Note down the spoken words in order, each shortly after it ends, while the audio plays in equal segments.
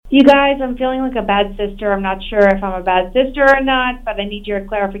You guys, I'm feeling like a bad sister. I'm not sure if I'm a bad sister or not, but I need your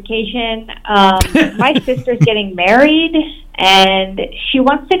clarification. My sister's getting married, and she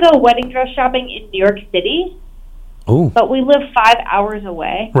wants to go wedding dress shopping in New York City. Oh. But we live 5 hours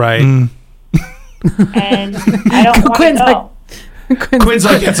away. Right. And I don't want to go. Quinn's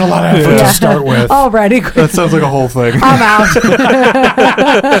like, it's a lot of effort to start with. Alrighty, That sounds like a whole thing. I'm out.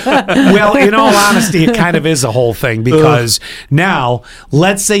 Well, in all honesty, it kind of is a whole thing because now,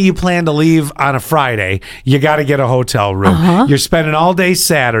 let's say you plan to leave on a Friday, you got to get a hotel room. You're spending all day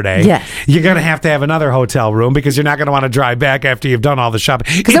Saturday. Yes. You're going to have another hotel room because you're not going to want to drive back after you've done all the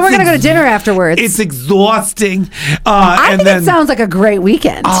shopping. Because then we're going to go to dinner afterwards. It's exhausting. I think it sounds like a great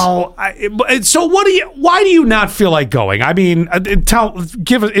weekend. So why do you not feel like going? I mean,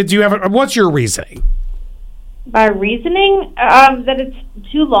 what's your reasoning? My reasoning? That it's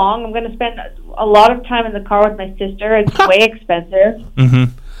too long. I'm going to spend a lot of time in the car with my sister. It's way expensive. Mm-hmm.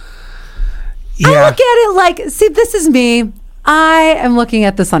 Yeah. I look at it like, see, this is me. I am looking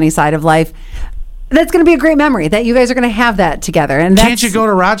at the sunny side of life. That's going to be a great memory that you guys are going to have that together. And can't you go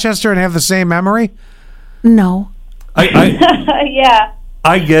to Rochester and have the same memory? No. Yeah.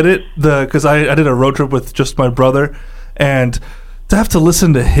 I get it because I did a road trip with just my brother, and to have to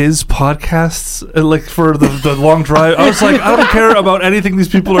listen to his podcasts like for the long drive, I was like, I don't care about anything these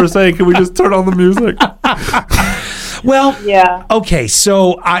people are saying. Can we just turn on the music? Well, yeah. Okay,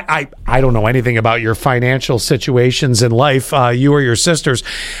 so I don't know anything about your financial situations in life, you or your sisters.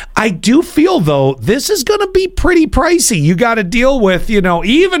 I do feel, though, this is going to be pretty pricey. You got to deal with,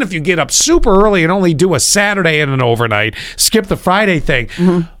 even if you get up super early and only do a Saturday and an overnight, skip the Friday thing.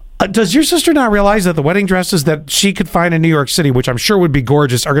 Mm-hmm. Does your sister not realize that the wedding dresses that she could find in New York City, which I'm sure would be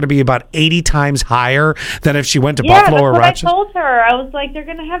gorgeous, are going to be about 80 times higher than if she went to Buffalo or Rochester? I told her. I was like, they're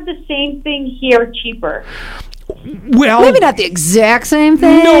going to have the same thing here, cheaper. Well, maybe not the exact same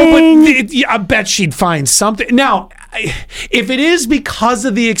thing. No, but I bet she'd find something. Now, if it is because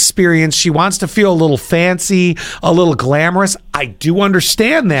of the experience, she wants to feel a little fancy, a little glamorous, I do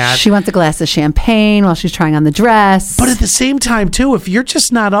understand that. She wants a glass of champagne while she's trying on the dress. But at the same time, too, if you're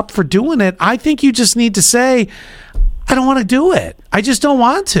just not up for doing it, I think you just need to say, I don't want to do it. I just don't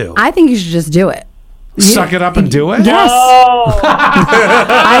want to. I think you should just do it. Suck it up and do it? Yes. Oh.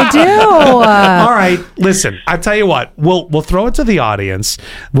 I do. All right. Listen, I'll tell you what. We'll throw it to the audience.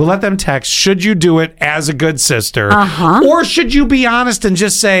 We'll let them text. Should you do it as a good sister? Or should you be honest and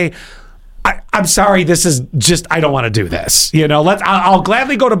just say, I'm sorry, this is just, I don't want to do this. I'll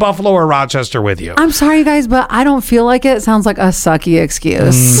gladly go to Buffalo or Rochester with you. I'm sorry, guys, but I don't feel like it. It sounds like a sucky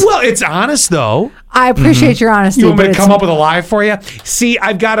excuse. Well, it's honest, though. I appreciate your honesty. You want me to come up with a lie for you? See,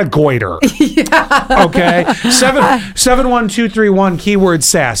 I've got a goiter. Yeah. Okay. 71231, keyword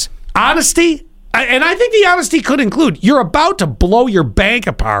sass. Honesty. And I think the honesty could include you're about to blow your bank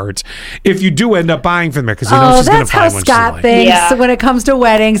apart if you do end up buying from there because you know she's going to find one. That's how Scott thinks when it comes to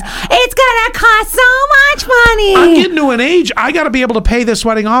weddings. It's going to cost so much money. I'm getting to an age I got to be able to pay this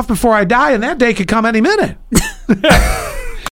wedding off before I die, and that day could come any minute.